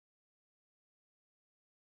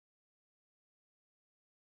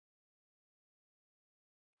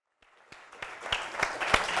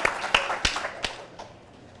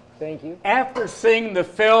Thank you. After seeing the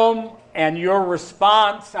film and your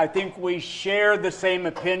response, I think we share the same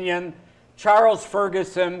opinion. Charles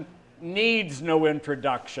Ferguson needs no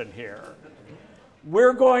introduction here.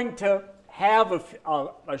 We're going to have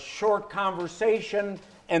a short conversation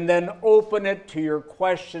and then open it to your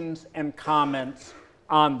questions and comments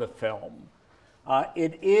on the film.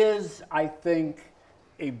 It is, I think,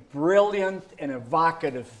 a brilliant and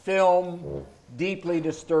evocative film, deeply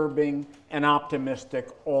disturbing and optimistic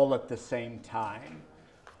all at the same time.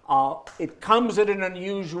 It comes at an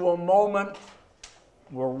unusual moment.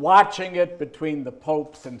 We're watching it between the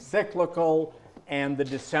Pope's encyclical and the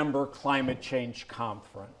December climate change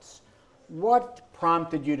conference. What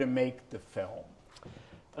prompted you to make the film?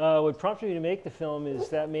 What prompted me to make the film is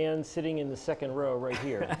that man sitting in the second row right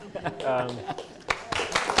here.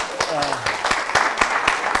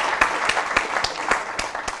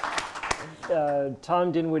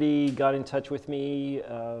 Tom Dinwiddie got in touch with me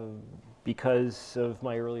because of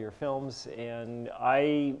my earlier films, and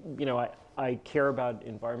I care about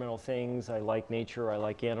environmental things. I like nature, I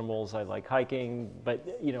like animals, I like hiking, but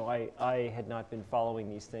I had not been following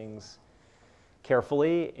these things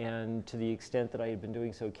carefully, and to the extent that I had been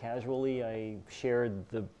doing so casually, I shared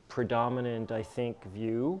the predominant, I think,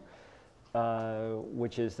 view,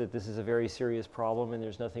 which is that this is a very serious problem and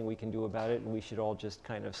there's nothing we can do about it, and we should all just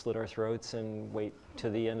kind of slit our throats and wait to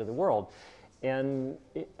the end of the world. And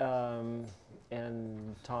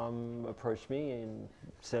Tom approached me and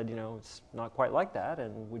said, it's not quite like that,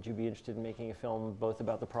 and would you be interested in making a film both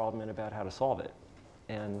about the problem and about how to solve it?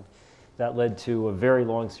 And that led to a very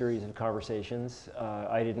long series of conversations.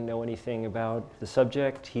 I didn't know anything about the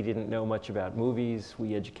subject. He didn't know much about movies.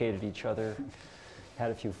 We educated each other,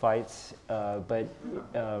 had a few fights, but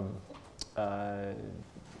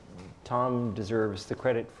Tom deserves the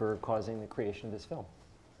credit for causing the creation of this film.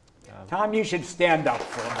 Tom, you should stand up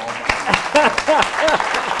for a moment.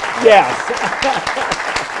 Yes.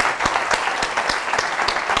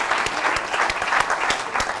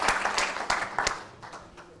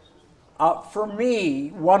 For me,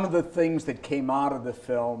 one of the things that came out of the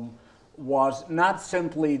film was not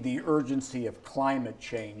simply the urgency of climate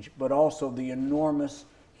change, but also the enormous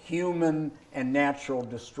human and natural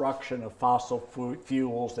destruction of fossil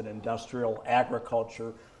fuels and industrial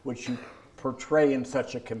agriculture, which you portray in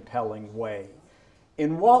such a compelling way.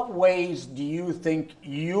 In what ways do you think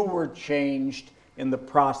you were changed in the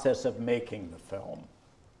process of making the film?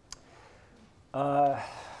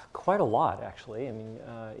 Quite a lot, actually. I mean,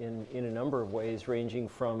 in a number of ways, ranging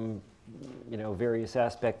from various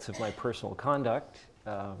aspects of my personal conduct.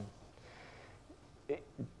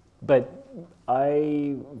 But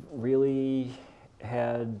I really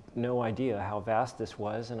had no idea how vast this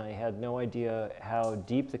was, and I had no idea how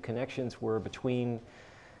deep the connections were between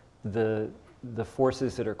the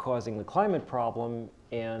forces that are causing the climate problem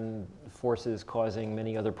and forces causing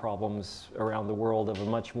many other problems around the world of a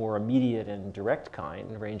much more immediate and direct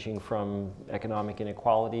kind, ranging from economic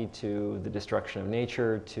inequality to the destruction of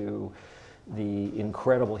nature to the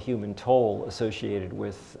incredible human toll associated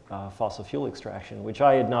with fossil fuel extraction, which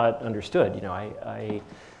I had not understood. I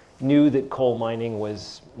knew that coal mining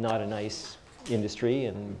was not a nice industry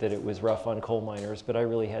and that it was rough on coal miners, but I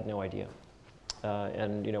really had no idea.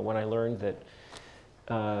 And when I learned that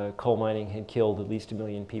coal mining had killed at least 1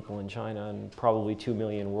 million people in China and probably 2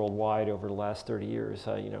 million worldwide over the last 30 years,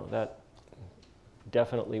 that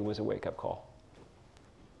definitely was a wake-up call.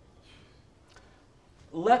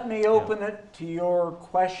 Let me open it to your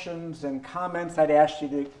questions and comments. I'd ask you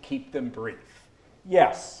to keep them brief.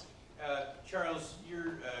 Yes? Charles,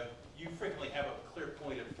 you frequently have a clear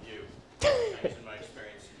point of view, in my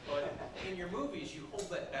experience. But in your movies, you hold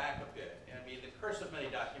that back a bit. And I mean, the curse of many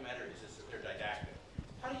documentaries is that they're didactic.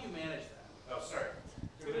 How do you manage that? Oh, sorry.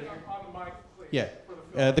 On the mic, please. Yeah.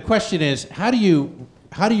 The question is, how do you?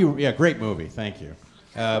 Yeah, great movie. Thank you.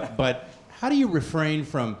 But how do you refrain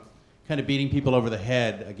from kind of beating people over the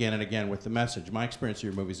head again and again with the message? My experience of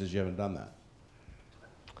your movies is you haven't done that.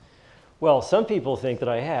 Well, some people think that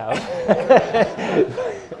I have.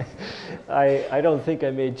 I don't think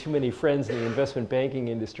I made too many friends in the investment banking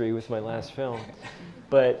industry with my last film.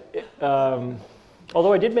 But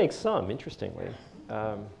although I did make some, interestingly.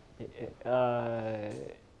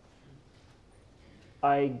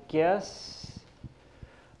 I guess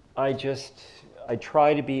I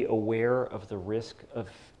try to be aware of the risk of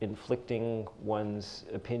inflicting one's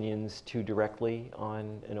opinions too directly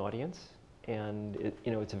on an audience. And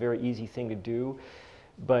it's a very easy thing to do,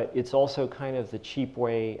 but it's also kind of the cheap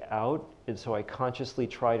way out. And so I consciously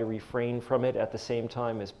try to refrain from it at the same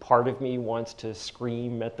time as part of me wants to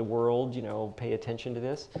scream at the world, pay attention to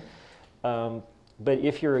this. But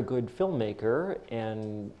if you're a good filmmaker,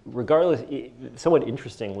 and regardless, somewhat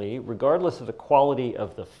interestingly, regardless of the quality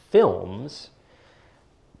of the films,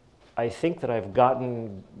 I think that I've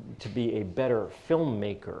gotten to be a better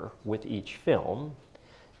filmmaker with each film.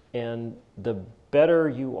 And the better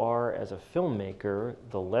you are as a filmmaker,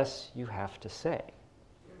 the less you have to say.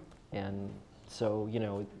 And so, you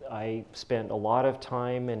know, I spent a lot of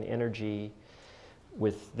time and energy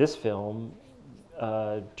with this film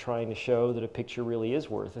trying to show that a picture really is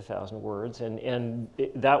worth 1,000 words. And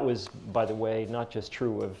that was, by the way, not just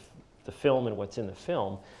true of the film and what's in the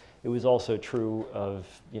film, it was also true of,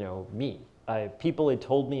 you know, me. People had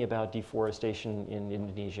told me about deforestation in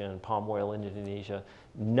Indonesia and palm oil in Indonesia.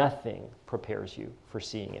 Nothing prepares you for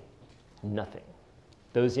seeing it. Nothing.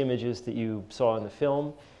 Those images that you saw in the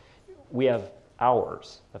film, we have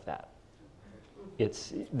hours of that.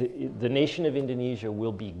 It's, the nation of Indonesia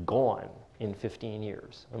will be gone in 15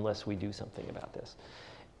 years unless we do something about this.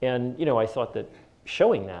 And, you know, I thought that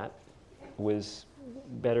showing that was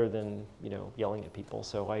better than, you know, yelling at people.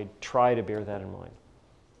 So I try to bear that in mind.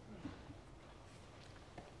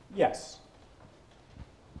 Yes.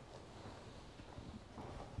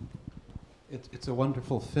 It's a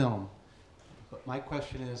wonderful film, but my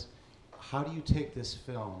question is, how do you take this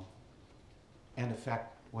film and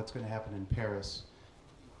affect what's going to happen in Paris?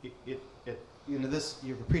 You know,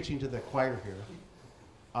 you're preaching to the choir here,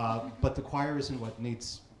 but the choir isn't what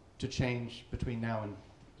needs to change between now and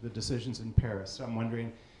the decisions in Paris. So I'm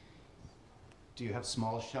wondering, do you have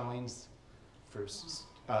small showings for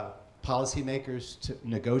policymakers, to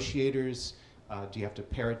negotiators? Do you have to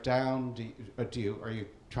pare it down? Are you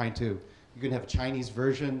trying to? You're going to have a Chinese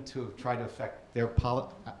version to try to affect their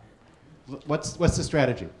What's the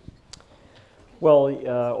strategy? Well,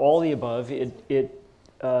 all the above. It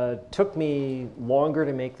took me longer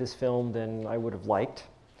to make this film than I would have liked.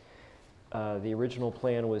 The original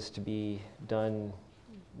plan was to be done,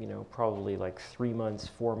 you know, probably like 3 months,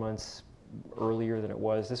 4 months earlier than it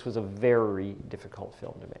was. This was a very difficult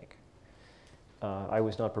film to make. I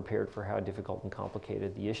was not prepared for how difficult and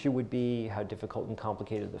complicated the issue would be, how difficult and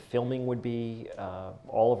complicated the filming would be.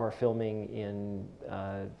 All of our filming in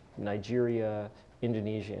Nigeria,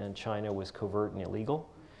 Indonesia, and China was covert and illegal.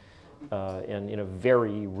 And in a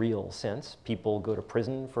very real sense, people go to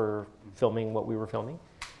prison for filming what we were filming.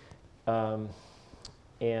 And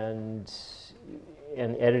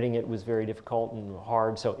editing it was very difficult and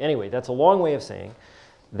hard. So anyway, that's a long way of saying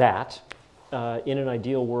that. In an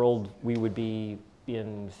ideal world, we would be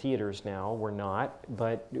in theaters now. We're not,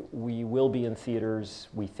 but we will be in theaters,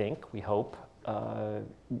 we think, we hope,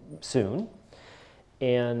 soon.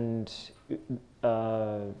 And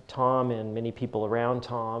Tom and many people around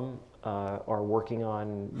Tom are working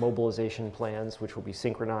on mobilization plans, which will be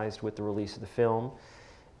synchronized with the release of the film.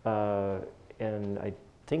 And I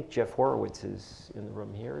think Jeff Horowitz is in the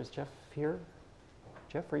room here. Is Jeff here?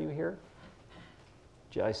 Jeff, are you here?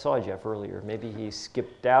 I saw Jeff earlier. Maybe he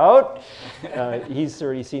skipped out. He's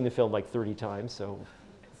already seen the film like 30 times. So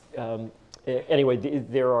anyway,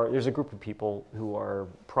 there's a group of people who are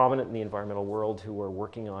prominent in the environmental world who are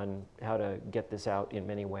working on how to get this out in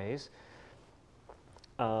many ways.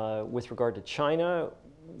 With regard to China,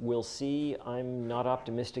 we'll see. I'm not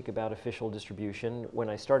optimistic about official distribution. When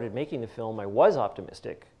I started making the film, I was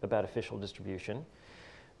optimistic about official distribution.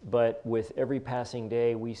 But with every passing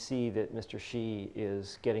day, we see that Mr. Xi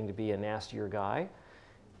is getting to be a nastier guy,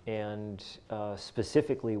 and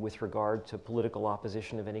specifically with regard to political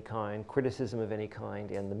opposition of any kind, criticism of any kind,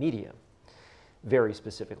 and the media, very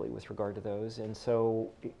specifically with regard to those. And so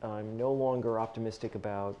I'm no longer optimistic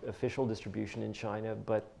about official distribution in China,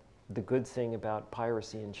 but the good thing about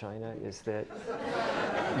piracy in China is that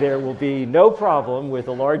there will be no problem with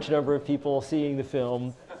a large number of people seeing the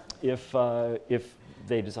film if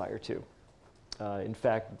they desire to. In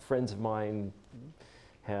fact, friends of mine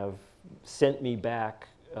have sent me back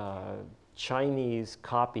Chinese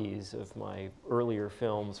copies of my earlier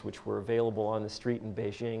films, which were available on the street in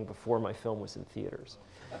Beijing before my film was in theaters.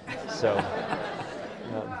 So,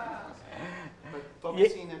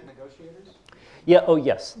 Focusing at negotiators? yeah, oh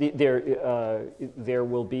yes, there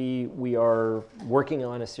will be, we are working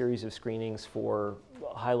on a series of screenings for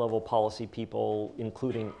high-level policy people,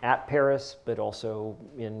 including at Paris, but also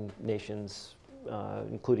in nations,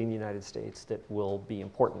 including the United States, that will be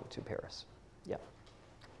important to Paris. Yeah.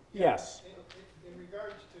 Yes. In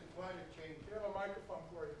regards to climate change, do you have a microphone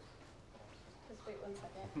for you? Just wait 1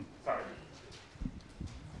 second. Sorry.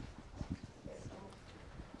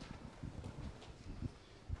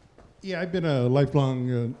 Yeah, I've been a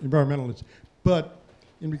lifelong environmentalist, but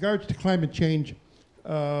in regards to climate change,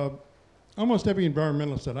 almost every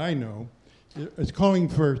environmentalist that I know it's calling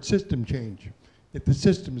for system change, that the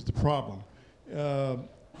system is the problem.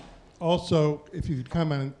 Also, if you could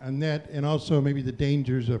comment on that, and also maybe the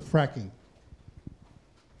dangers of fracking.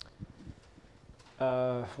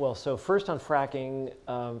 Well, so first on fracking,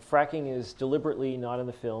 fracking is deliberately not in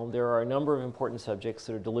the film. There are a number of important subjects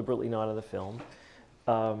that are deliberately not in the film.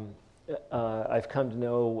 I've come to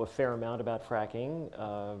know a fair amount about fracking.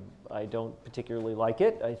 I don't particularly like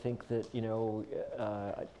it. I think that, you know,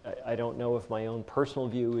 I don't know if my own personal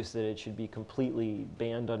view is that it should be completely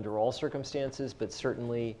banned under all circumstances, but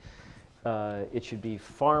certainly it should be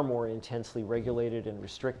far more intensely regulated and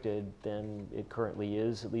restricted than it currently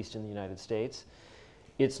is, at least in the United States.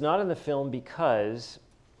 It's not in the film because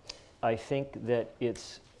I think that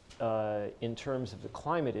it's, in terms of the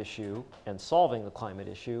climate issue and solving the climate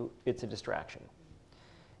issue, it's a distraction.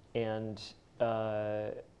 And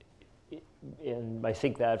I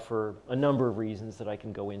think that for a number of reasons that I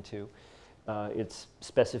can go into. Its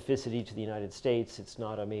specificity to the United States, it's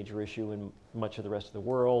not a major issue in much of the rest of the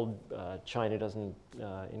world. China doesn't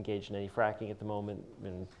engage in any fracking at the moment.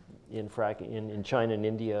 In China and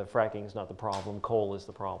India, fracking is not the problem. Coal is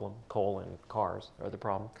the problem. Coal and cars are the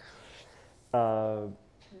problem.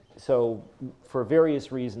 So for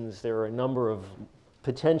various reasons, there are a number of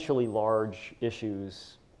potentially large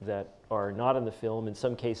issues that are not in the film. In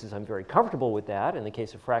some cases, I'm very comfortable with that. In the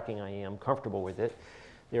case of fracking, I am comfortable with it.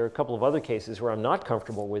 There are a couple of other cases where I'm not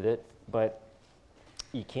comfortable with it, but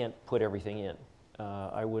you can't put everything in.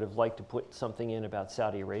 I would have liked to put something in about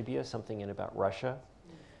Saudi Arabia, something in about Russia.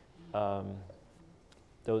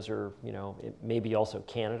 Those are, you know, maybe also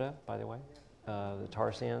Canada, by the way. The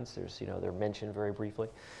tar sands, there's, you know, they're mentioned very briefly.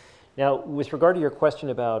 Now, with regard to your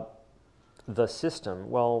question about the system,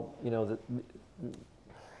 well, you know,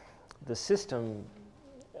 the system,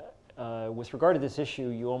 with regard to this issue,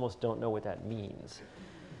 you almost don't know what that means.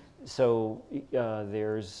 So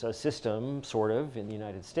there's a system, sort of, in the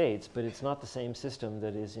United States, but it's not the same system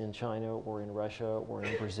that is in China or in Russia or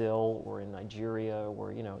in Brazil or in Nigeria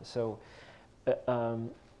or, you know, so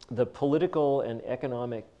the political and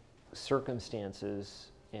economic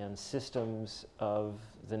circumstances and systems of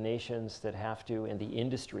the nations that have to, and the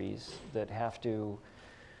industries that have to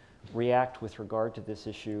react with regard to this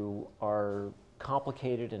issue are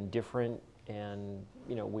complicated and different, and,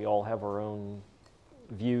 you know, we all have our own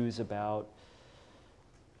views about,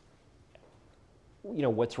 you know,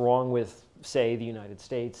 what's wrong with, say, the United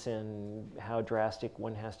States and how drastic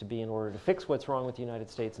one has to be in order to fix what's wrong with the United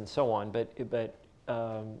States and so on. But that,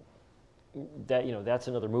 you know, that's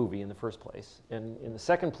another movie in the first place. And in the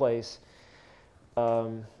second place,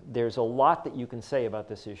 there's a lot that you can say about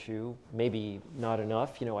this issue. Maybe not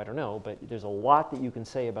enough, you know, I don't know, but there's a lot that you can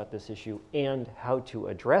say about this issue and how to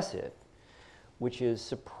address it, which is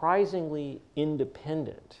surprisingly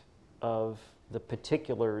independent of the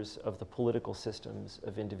particulars of the political systems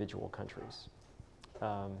of individual countries.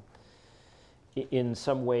 In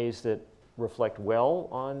some ways that reflect well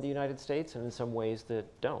on the United States, and in some ways that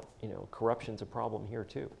don't. You know, corruption's a problem here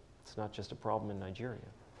too. It's not just a problem in Nigeria.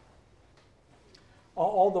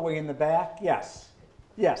 All the way in the back, yes.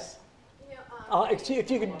 Yes. You know, If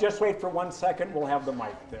you could just wait for 1 second, we'll have the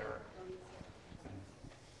mic there.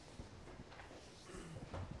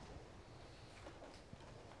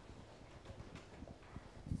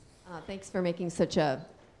 Thanks for making such a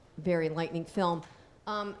very enlightening film.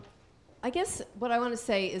 I guess what I want to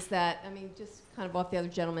say is that, I mean, just kind of off the other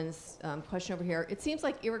gentleman's question over here, it seems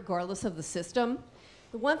like irregardless of the system,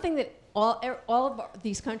 the one thing that all of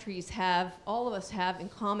these countries have, all of us have in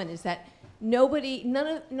common is that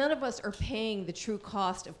none of us are paying the true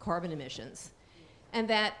cost of carbon emissions. And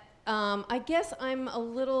that I guess I'm a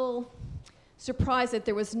little surprised that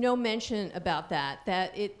there was no mention about that,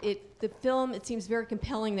 the film, it seems very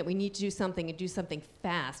compelling that we need to do something and do something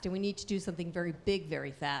fast, and we need to do something very big, very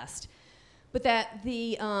fast. But that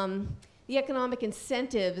the economic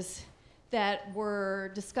incentives that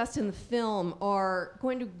were discussed in the film are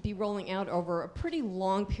going to be rolling out over a pretty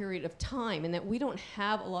long period of time, and that we don't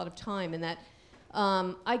have a lot of time, and that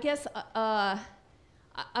I guess I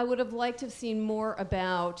would have liked to have seen more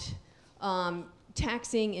about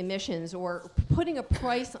taxing emissions or putting a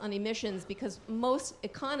price on emissions, because most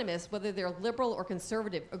economists, whether they're liberal or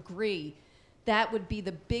conservative, agree that would be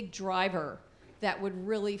the big driver that would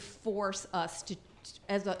really force us to,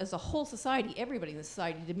 as a whole society, everybody in the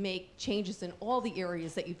society, to make changes in all the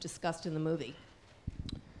areas that you've discussed in the movie.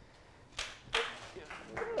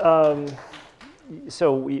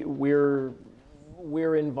 So we're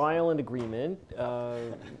in violent agreement.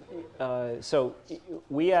 So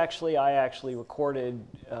I actually recorded,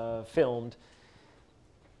 filmed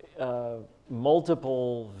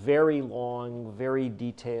multiple, very long, very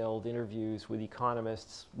detailed interviews with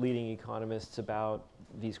economists, leading economists about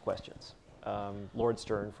these questions. Lord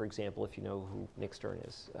Stern, for example, if you know who Nick Stern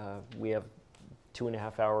is. We have a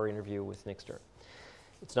 2.5-hour interview with Nick Stern.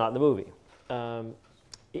 It's not in the movie.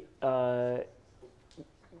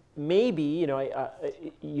 Maybe, you know,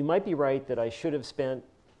 you might be right that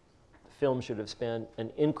film should have spent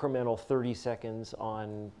an incremental 30 seconds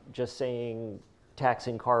on just saying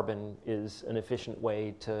taxing carbon is an efficient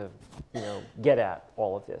way to, you know, get at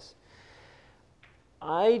all of this.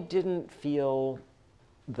 I didn't feel,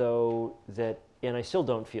 though, that, and I still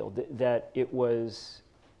don't feel, that it was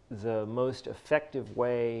the most effective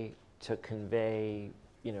way to convey,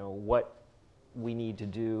 you know, what we need to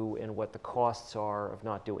do and what the costs are of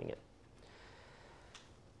not doing it.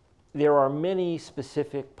 There are many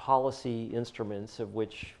specific policy instruments, of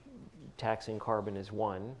which taxing carbon is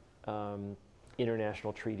one.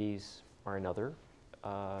 International treaties are another.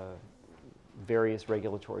 Various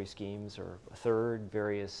regulatory schemes are a third.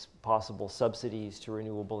 Various possible subsidies to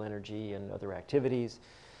renewable energy and other activities.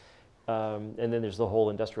 And then there's the whole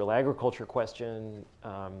industrial agriculture question,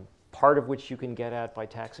 part of which you can get at by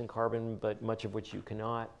taxing carbon, but much of which you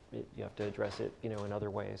cannot. You have to address it, you know, in other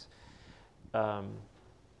ways.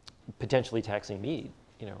 Potentially taxing meat,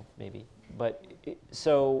 you know, maybe. But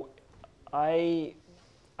so I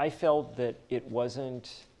felt that it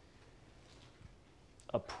wasn't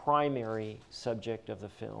a primary subject of the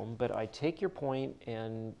film, but I take your point,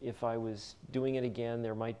 and if I was doing it again,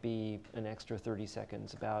 there might be an extra 30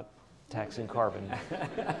 seconds about taxing carbon.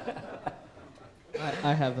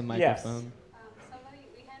 I have the microphone. Yes.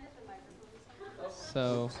 We handed the microphone to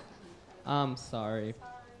So, someone. I'm sorry.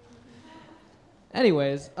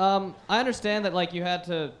 Anyways, I understand that like you had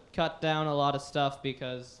to cut down a lot of stuff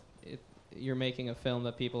because you're making a film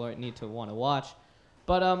that people need to want to watch.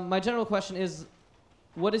 But my general question is,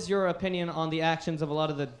 what is your opinion on the actions of a lot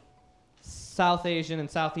of the South Asian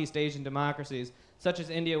and Southeast Asian democracies, such as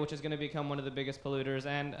India, which is going to become one of the biggest polluters,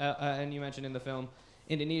 and you mentioned in the film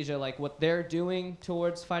Indonesia, like what they're doing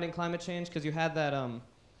towards fighting climate change? Because you had that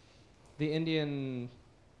the Indian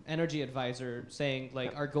energy advisor saying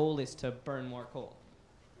like our goal is to burn more coal.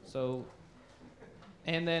 So,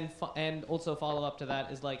 and then and also follow up to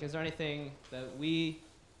that is like, is there anything that we,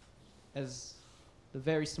 as the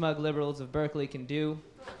very smug liberals of Berkeley, can do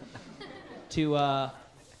to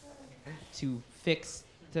fix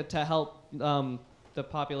to help the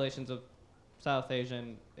populations of South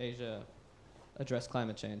Asia address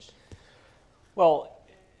climate change? Well,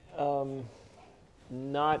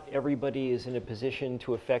 not everybody is in a position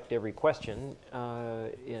to affect every question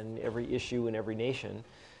in every issue in every nation.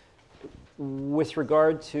 With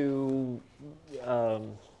regard to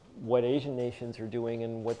what Asian nations are doing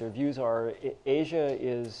and what their views are, Asia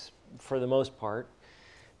is, for the most part,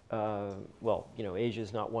 well, you know, Asia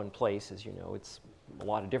is not one place, as you know. It's a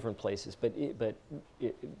lot of different places. But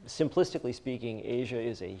simplistically speaking, Asia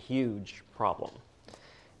is a huge problem.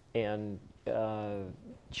 And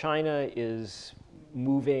China is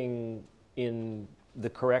moving in the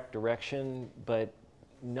correct direction, but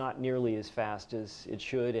not nearly as fast as it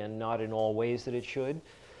should, and not in all ways that it should.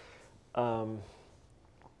 And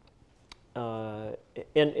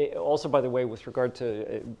also, by the way, with regard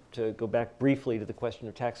to go back briefly to the question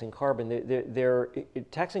of taxing carbon,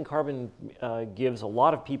 taxing carbon gives a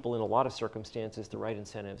lot of people in a lot of circumstances the right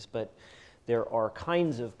incentives, but there are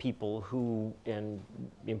kinds of people who, and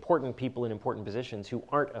important people in important positions, who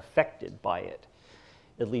aren't affected by it,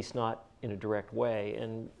 at least not in a direct way.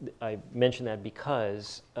 And I mention that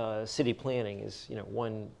because city planning is, you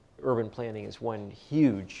know, urban planning is one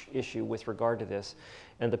huge issue with regard to this.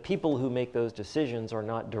 And the people who make those decisions are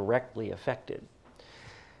not directly affected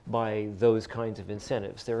by those kinds of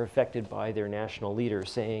incentives. They're affected by their national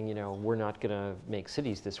leaders saying, you know, we're not going to make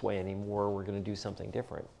cities this way anymore, we're going to do something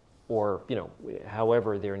different. Or, you know,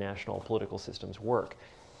 however their national political systems work.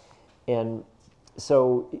 And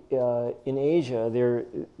so in Asia,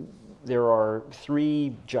 there are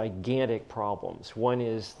three gigantic problems. One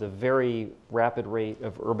is the very rapid rate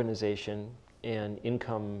of urbanization and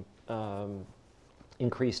income,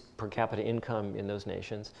 increased per capita income in those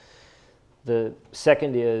nations. The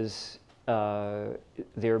second is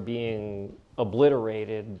they're being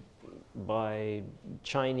obliterated by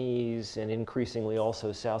Chinese and increasingly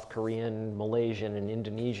also South Korean, Malaysian, and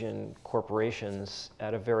Indonesian corporations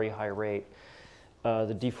at a very high rate.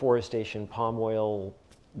 The deforestation palm oil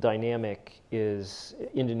dynamic is,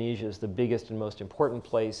 Indonesia is the biggest and most important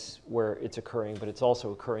place where it's occurring, but it's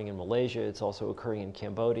also occurring in Malaysia, it's also occurring in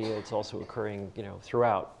Cambodia, it's also occurring, you know,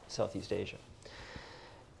 throughout Southeast Asia.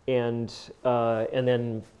 And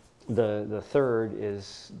then The third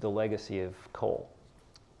is the legacy of coal.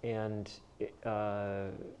 And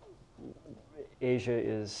Asia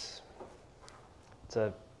it's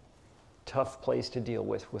a tough place to deal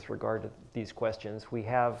with regard to these questions. We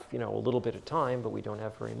have, a little bit of time, but we don't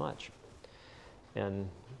have very much. And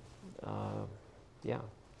yeah,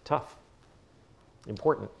 tough,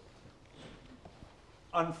 important.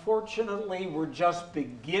 Unfortunately, we're just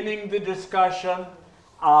beginning the discussion,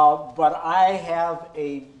 but I have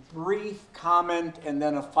a brief comment and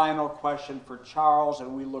then a final question for Charles,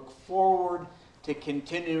 and we look forward to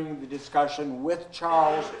continuing the discussion with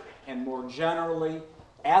Charles and more generally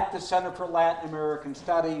at the Center for Latin American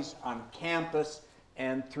Studies, on campus,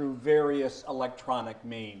 and through various electronic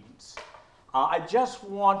means. I just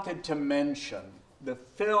wanted to mention the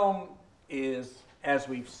film is, as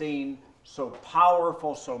we've seen, so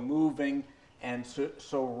powerful, so moving, and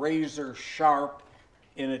so razor sharp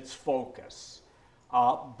in its focus.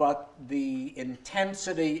 But the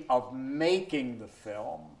intensity of making the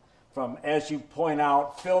film, from, as you point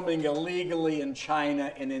out, filming illegally in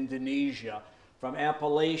China and Indonesia, from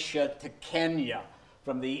Appalachia to Kenya,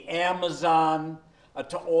 from the Amazon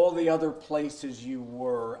to all the other places you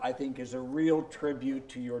were, I think is a real tribute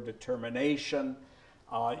to your determination,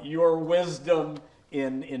 your wisdom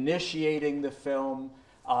in initiating the film,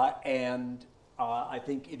 and I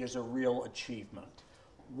think it is a real achievement.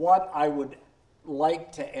 What I would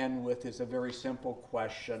like to end with is a very simple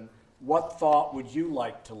question. What thought would you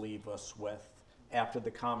like to leave us with after the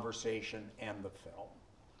conversation and the film?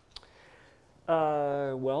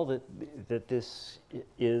 Well, that this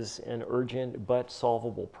is an urgent but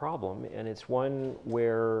solvable problem, and it's one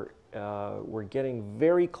where we're getting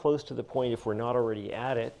very close to the point, if we're not already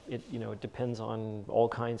at it. It depends on all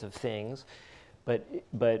kinds of things, but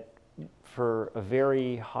for a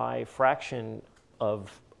very high fraction of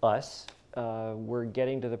us, we're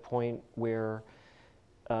getting to the point where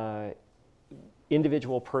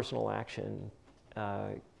individual personal action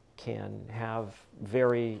can have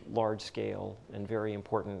very large scale and very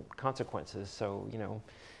important consequences. So,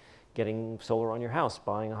 getting solar on your house,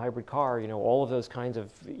 buying a hybrid car, all of those kinds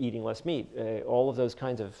of, eating less meat, all of those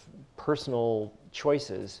kinds of personal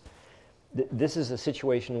choices. This is a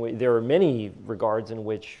situation where there are many regards in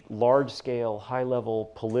which large scale, high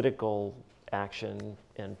level political action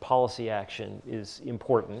and policy action is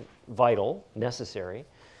important, vital, necessary,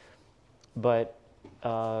 but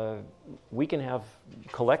we can have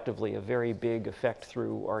collectively a very big effect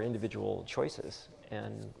through our individual choices,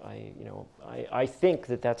 and I think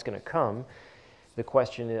that that's going to come. The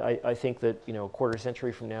question is, I think that a quarter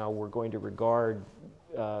century from now we're going to regard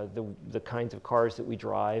the kinds of cars that we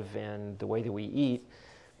drive and the way that we eat.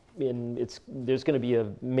 There's going to be a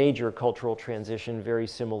major cultural transition, very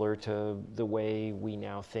similar to the way we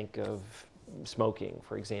now think of smoking,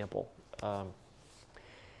 for example.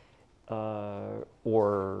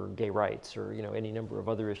 Or gay rights, or any number of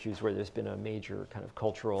other issues where there's been a major kind of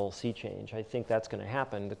cultural sea change. I think that's going to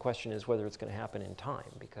happen. The question is whether it's going to happen in time,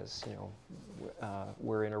 because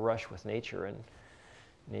we're in a rush with nature, and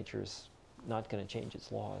nature's not going to change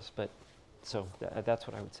its laws. But so that's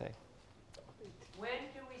what I would say. When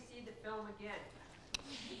can we see the film again?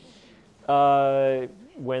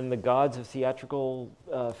 When the gods of theatrical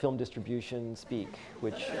film distribution speak,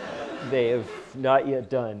 which they have not yet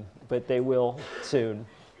done, but they will soon.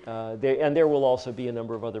 And there will also be a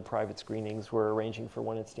number of other private screenings. We're arranging for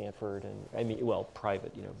one at Stanford, and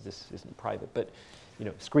private. This isn't private, but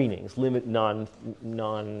screenings,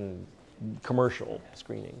 non-commercial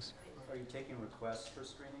screenings. Are you taking requests for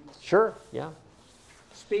screenings? Sure. Yeah.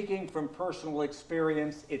 Speaking from personal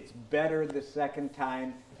experience, it's better the second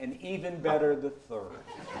time, and even better the third.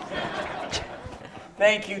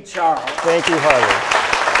 Thank you, Charles. Thank you, Harley.